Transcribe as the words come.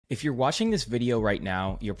If you're watching this video right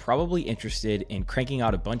now, you're probably interested in cranking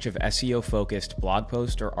out a bunch of SEO-focused blog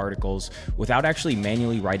posts or articles without actually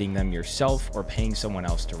manually writing them yourself or paying someone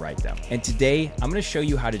else to write them. And today, I'm going to show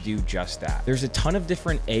you how to do just that. There's a ton of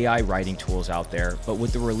different AI writing tools out there, but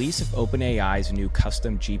with the release of OpenAI's new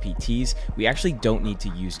custom GPTs, we actually don't need to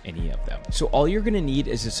use any of them. So all you're going to need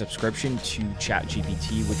is a subscription to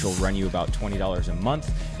ChatGPT, which will run you about $20 a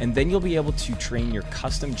month, and then you'll be able to train your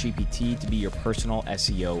custom GPT to be your personal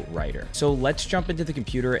SEO writer. So let's jump into the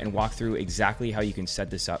computer and walk through exactly how you can set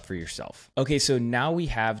this up for yourself. Okay, so now we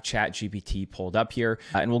have ChatGPT pulled up here,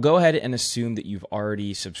 and we'll go ahead and assume that you've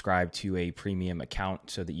already subscribed to a premium account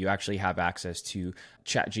so that you actually have access to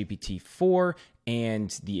ChatGPT 4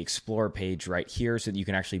 and the Explore page right here so that you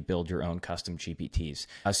can actually build your own custom GPTs.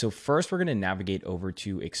 So first, we're going to navigate over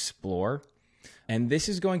to Explore. And this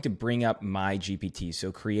is going to bring up my GPT.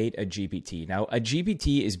 So create a GPT. Now, a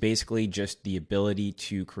GPT is basically just the ability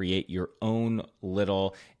to create your own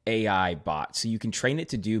little AI bot. So you can train it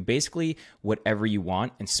to do basically whatever you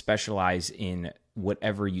want and specialize in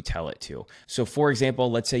whatever you tell it to. So for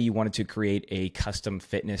example, let's say you wanted to create a custom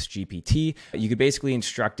fitness GPT. You could basically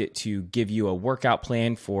instruct it to give you a workout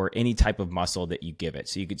plan for any type of muscle that you give it.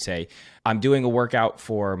 So you could say, I'm doing a workout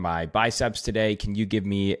for my biceps today. Can you give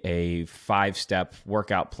me a 5-step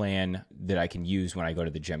workout plan that I can use when I go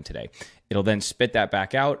to the gym today? It'll then spit that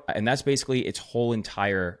back out. And that's basically its whole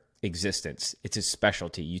entire existence. It's a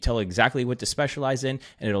specialty. You tell it exactly what to specialize in,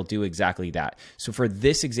 and it'll do exactly that. So for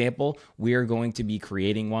this example, we are going to be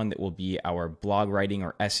creating one that will be our blog writing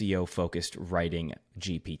or SEO focused writing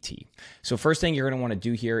GPT. So first thing you're going to want to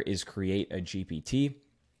do here is create a GPT.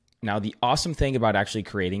 Now, the awesome thing about actually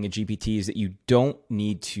creating a GPT is that you don't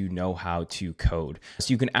need to know how to code.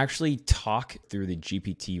 So you can actually talk through the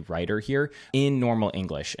GPT writer here in normal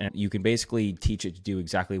English, and you can basically teach it to do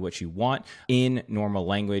exactly what you want in normal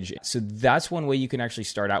language. So that's one way you can actually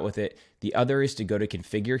start out with it. The other is to go to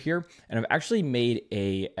configure here, and I've actually made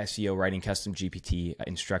a SEO writing custom GPT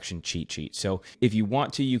instruction cheat sheet. So if you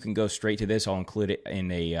want to, you can go straight to this. I'll include it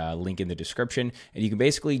in a link in the description, and you can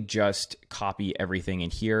basically just copy everything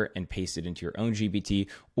in here and paste it into your own GPT,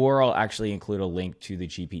 or I'll actually include a link to the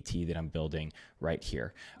GPT that I'm building right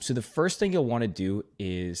here. So the first thing you'll want to do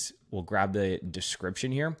is we'll grab the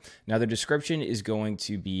description here. Now the description is going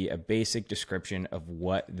to be a basic description of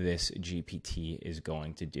what this GPT is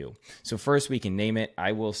going to do. So first we can name it.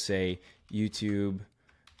 I will say YouTube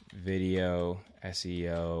video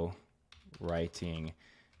SEO writing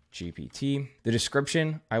GPT. The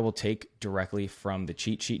description I will take directly from the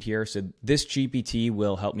cheat sheet here. So this GPT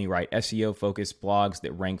will help me write SEO focused blogs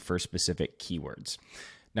that rank for specific keywords.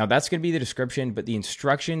 Now that's going to be the description, but the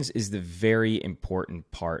instructions is the very important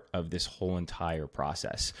part of this whole entire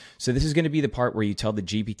process. So this is going to be the part where you tell the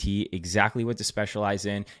GPT exactly what to specialize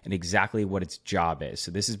in and exactly what its job is.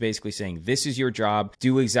 So this is basically saying, this is your job,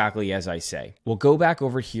 do exactly as I say. We'll go back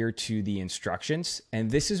over here to the instructions, and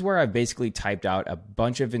this is where I've basically typed out a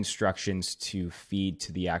bunch of instructions to feed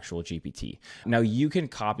to the actual GPT. Now you can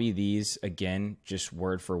copy these again, just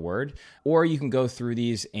word for word, or you can go through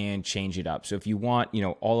these and change it up. So if you want,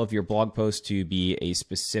 all of your blog posts to be a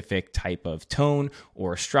specific type of tone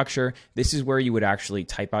or structure, this is where you would actually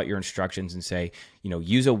type out your instructions and say,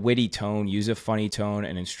 use a witty tone, use a funny tone,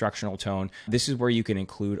 an instructional tone. This is where you can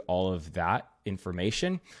include all of that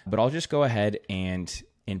information, but I'll just go ahead and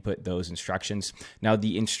input those instructions. Now,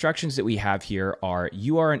 the instructions that we have here are,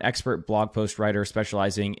 you are an expert blog post writer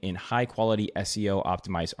specializing in high quality SEO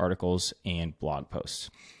optimized articles and blog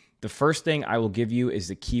posts. The first thing I will give you is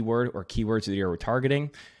the keyword or keywords that you're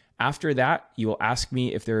targeting. After that, you will ask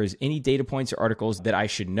me if there is any data points or articles that I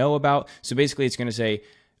should know about. So basically it's going to say,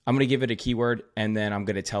 I'm going to give it a keyword, and then I'm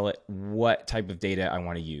going to tell it what type of data I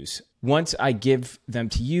want to use. Once I give them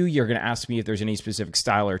to you, you're going to ask me if there's any specific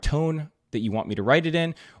style or tone that you want me to write it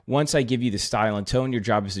in. Once I give you the style and tone, your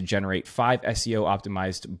job is to generate 5 SEO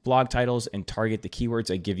optimized blog titles and target the keywords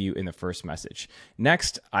I give you in the first message.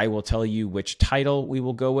 Next, I will tell you which title we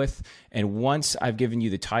will go with. And once I've given you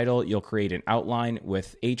the title, you'll create an outline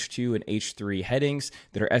with H2 and H3 headings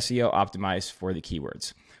that are SEO optimized for the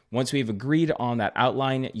keywords. Once we've agreed on that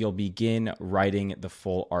outline, you'll begin writing the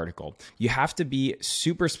full article. You have to be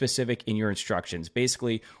super specific in your instructions.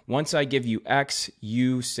 Basically, once I give you X,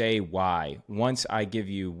 you say Y. Once I give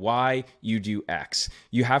you Y, you do X.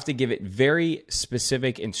 You have to give it very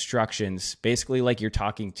specific instructions, basically like you're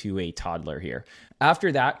talking to a toddler here.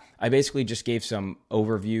 After that, I basically just gave some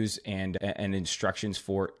overviews and instructions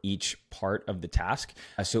for each part of the task.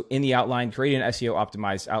 So in the outline, create an SEO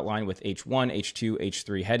optimized outline with H1, H2,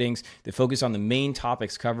 H3 headings that focus on the main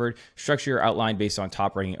topics covered. Structure your outline based on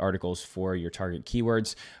top ranking articles for your target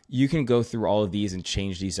keywords. You can go through all of these and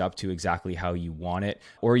change these up to exactly how you want it,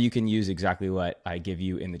 or you can use exactly what I give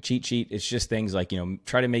you in the cheat sheet. It's just things like,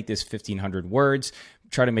 try to make this 1,500 words,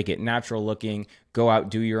 try to make it natural looking, go out,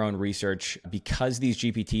 do your own research. Because these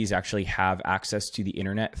GPTs actually have access to the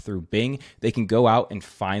internet through Bing, they can go out and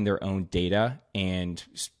find their own data and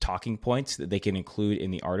talking points that they can include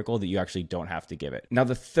in the article that you actually don't have to give it. Now,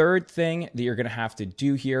 the third thing that you're gonna have to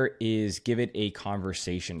do here is give it a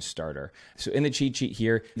conversation starter. So in the cheat sheet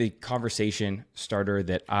here, the conversation starter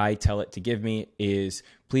that I tell it to give me is,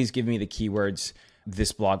 please give me the keywords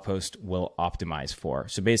this blog post will optimize for.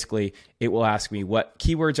 So basically, it will ask me, what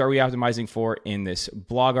keywords are we optimizing for in this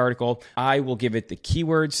blog article? I will give it the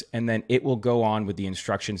keywords, and then it will go on with the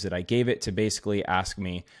instructions that I gave it to basically ask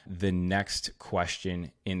me the next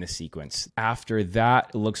question in the sequence. After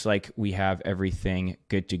that, it looks like we have everything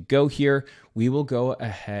good to go here. We will go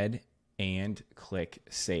ahead and click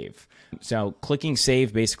save. So clicking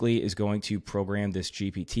save basically is going to program this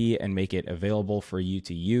GPT and make it available for you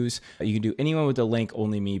to use. You can do anyone with the link,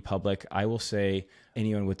 only me, public. I will say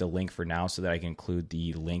anyone with the link for now so that I can include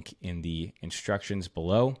the link in the instructions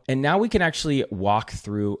below. And now we can actually walk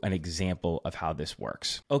through an example of how this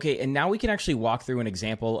works. Okay, and now we can actually walk through an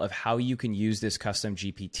example of how you can use this custom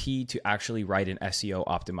GPT to actually write an SEO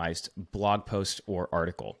optimized blog post or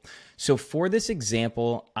article. So for this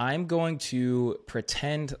example, I'm going to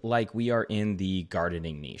pretend like we are in the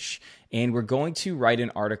gardening niche. And we're going to write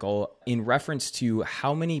an article in reference to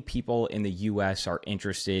how many people in the US are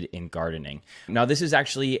interested in gardening. Now, this is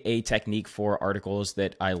actually a technique for articles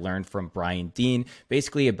that I learned from Brian Dean,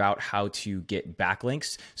 basically about how to get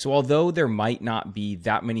backlinks. So although there might not be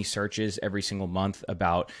that many searches every single month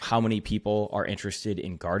about how many people are interested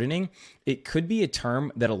in gardening, it could be a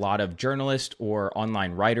term that a lot of journalists or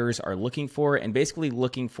online writers are looking for, and basically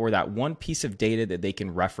looking for that one piece of data that they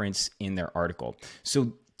can reference in their article.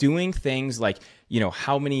 So doing things like,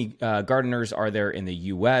 how many gardeners are there in the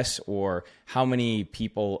US, or how many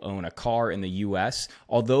people own a car in the US,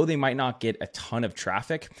 although they might not get a ton of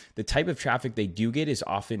traffic, the type of traffic they do get is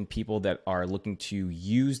often people that are looking to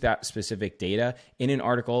use that specific data in an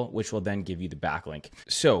article, which will then give you the backlink.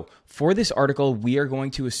 So for this article, we are going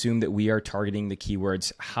to assume that we are targeting the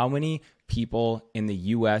keywords, how many people in the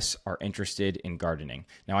US are interested in gardening.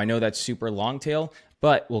 Now, I know that's super long tail,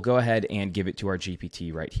 but we'll go ahead and give it to our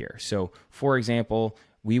GPT right here. So for example,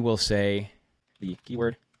 we will say the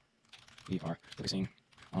keyword we are focusing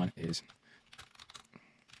on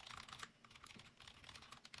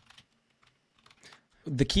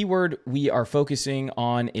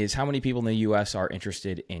is how many people in the US are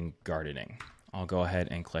interested in gardening. I'll go ahead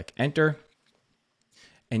and click enter.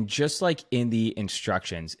 And just like in the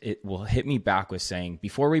instructions, it will hit me back with saying,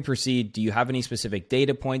 before we proceed, do you have any specific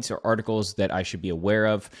data points or articles that I should be aware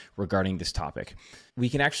of regarding this topic? We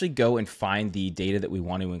can actually go and find the data that we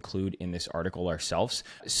want to include in this article ourselves.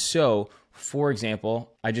 So for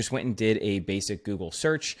example, I just went and did a basic Google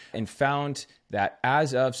search and found that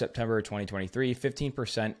as of September 2023,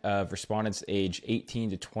 15% of respondents age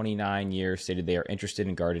 18 to 29 years stated they are interested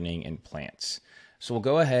in gardening and plants. So we'll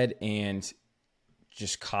go ahead and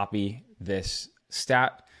just copy this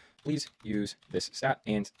stat. Please use this stat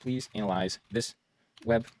and please analyze this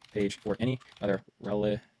web page for any other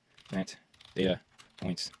relevant data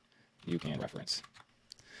points you can reference.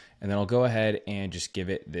 And then I'll go ahead and just give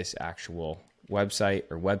it this actual website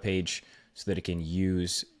or web page so that it can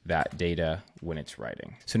use that data when it's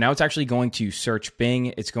writing. So now it's actually going to search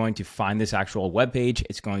Bing. It's going to find this actual web page.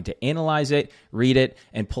 It's going to analyze it, read it,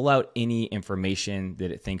 and pull out any information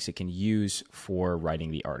that it thinks it can use for writing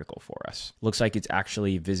the article for us. Looks like it's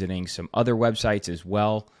actually visiting some other websites as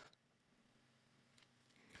well.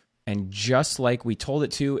 And just like we told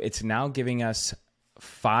it to, it's now giving us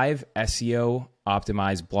 5 SEO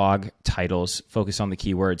optimized blog titles focused on the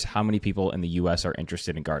keywords, how many people in the US are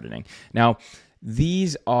interested in gardening. Now,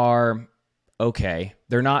 these are okay.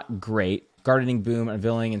 They're not great. Gardening boom,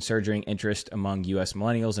 unveiling and surging interest among US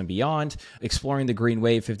millennials and beyond. Exploring the green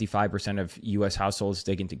wave, 55% of US households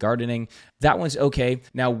dig into gardening. That one's okay.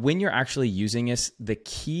 Now, when you're actually using this, the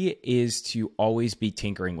key is to always be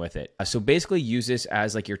tinkering with it. So basically use this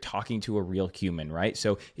as like you're talking to a real human, right?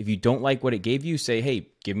 So if you don't like what it gave you, say, hey,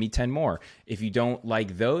 give me 10 more. If you don't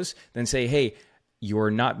like those, then say, hey,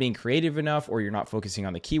 you're not being creative enough or you're not focusing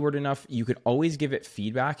on the keyword enough, you can always give it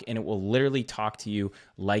feedback and it will literally talk to you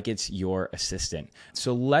like it's your assistant.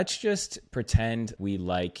 So let's just pretend we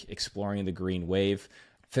like exploring the green wave.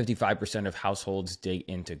 55% of households dig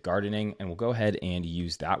into gardening, and we'll go ahead and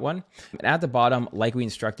use that one. And at the bottom, like we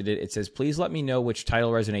instructed it, it says, please let me know which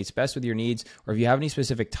title resonates best with your needs, or if you have any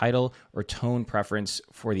specific title or tone preference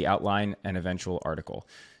for the outline and eventual article.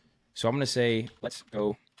 So I'm going to say, let's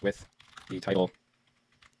go with the title.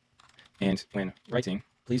 And when writing,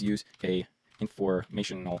 please use a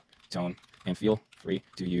informational tone and feel free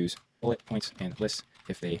to use bullet points and lists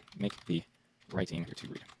if they make the writing easier to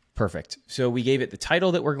read. Perfect. So we gave it the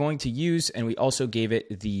title that we're going to use, and we also gave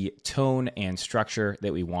it the tone and structure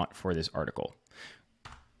that we want for this article.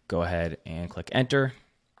 Go ahead and click enter.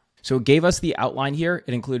 So it gave us the outline here.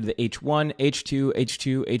 It included the H1, H2,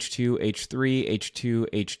 H2, H2, H3, H2,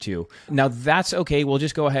 H2. Now that's okay. We'll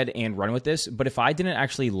just go ahead and run with this. But if I didn't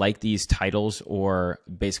actually like these titles or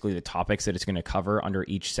basically the topics that it's going to cover under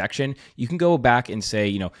each section, you can go back and say,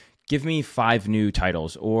 you know, give me 5 new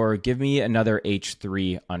titles or give me another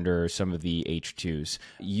H3 under some of the H2s.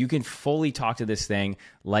 You can fully talk to this thing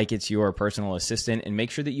like it's your personal assistant and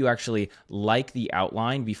make sure that you actually like the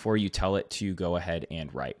outline before you tell it to go ahead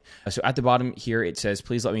and write. So at the bottom here, it says,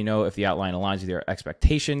 please let me know if the outline aligns with your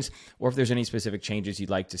expectations or if there's any specific changes you'd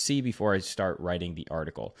like to see before I start writing the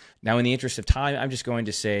article. Now, in the interest of time, I'm just going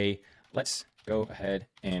to say, let's go ahead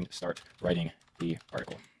and start writing the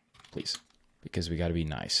article, please, because we got to be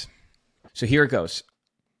nice. So here it goes.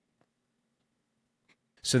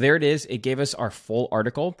 So there it is. It gave us our full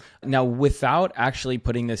article. Now, without actually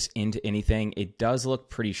putting this into anything, it does look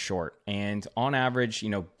pretty short. And on average, you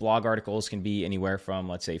know, blog articles can be anywhere from,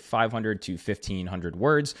 let's say, 500 to 1,500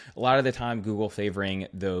 words. A lot of the time, Google favoring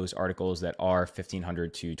those articles that are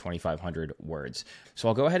 1,500 to 2,500 words. So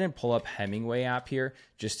I'll go ahead and pull up Hemingway app here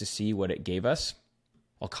just to see what it gave us.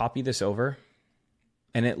 I'll copy this over.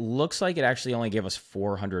 And it looks like it actually only gave us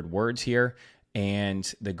 400 words here,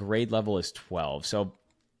 and the grade level is 12. So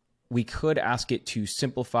we could ask it to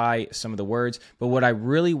simplify some of the words, but what I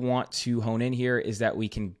really want to hone in here is that we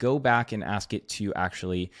can go back and ask it to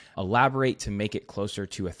actually elaborate to make it closer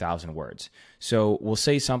to 1,000 words. So we'll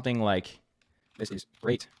say something like, this is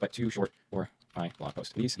great, but too short for my blog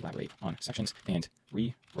post. Please elaborate on sections and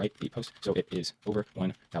rewrite the post so it is over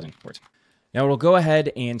 1,000 words. Now it'll go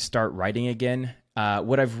ahead and start writing again.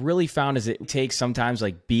 What I've really found is it takes sometimes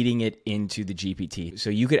like beating it into the GPT. So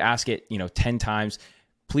you could ask it, 10 times,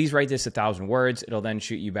 please write this 1,000 words. It'll then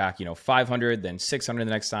shoot you back, 500, then 600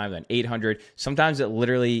 the next time, then 800. Sometimes it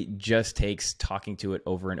literally just takes talking to it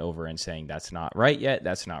over and over and saying, that's not right yet.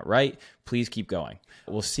 That's not right. Please keep going.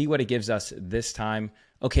 We'll see what it gives us this time.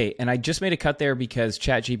 Okay, and I just made a cut there because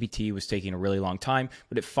ChatGPT was taking a really long time,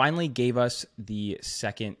 but it finally gave us the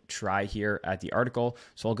second try here at the article.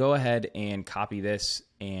 So I'll go ahead and copy this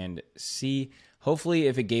and see, hopefully,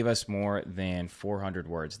 if it gave us more than 400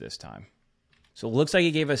 words this time. So it looks like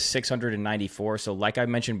it gave us 694. So like I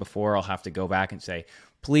mentioned before, I'll have to go back and say,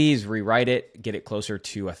 please rewrite it, get it closer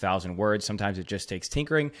to 1,000 words. Sometimes it just takes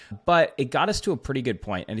tinkering, but it got us to a pretty good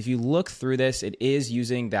point. And if you look through this, it is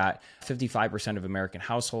using that 55% of American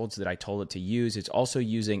households that I told it to use. It's also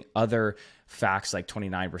using other facts like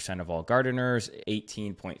 29% of all gardeners,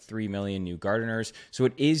 18.3 million new gardeners. So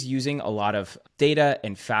it is using a lot of data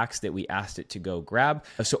and facts that we asked it to go grab.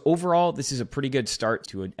 So overall, this is a pretty good start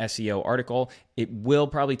to an SEO article. It will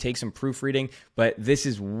probably take some proofreading, but this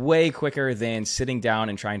is way quicker than sitting down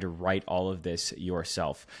and trying to write all of this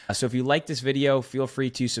yourself. So if you like this video, feel free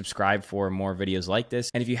to subscribe for more videos like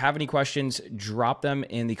this. And if you have any questions, drop them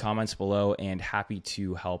in the comments below and happy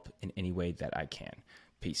to help in any way that I can.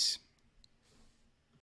 Peace.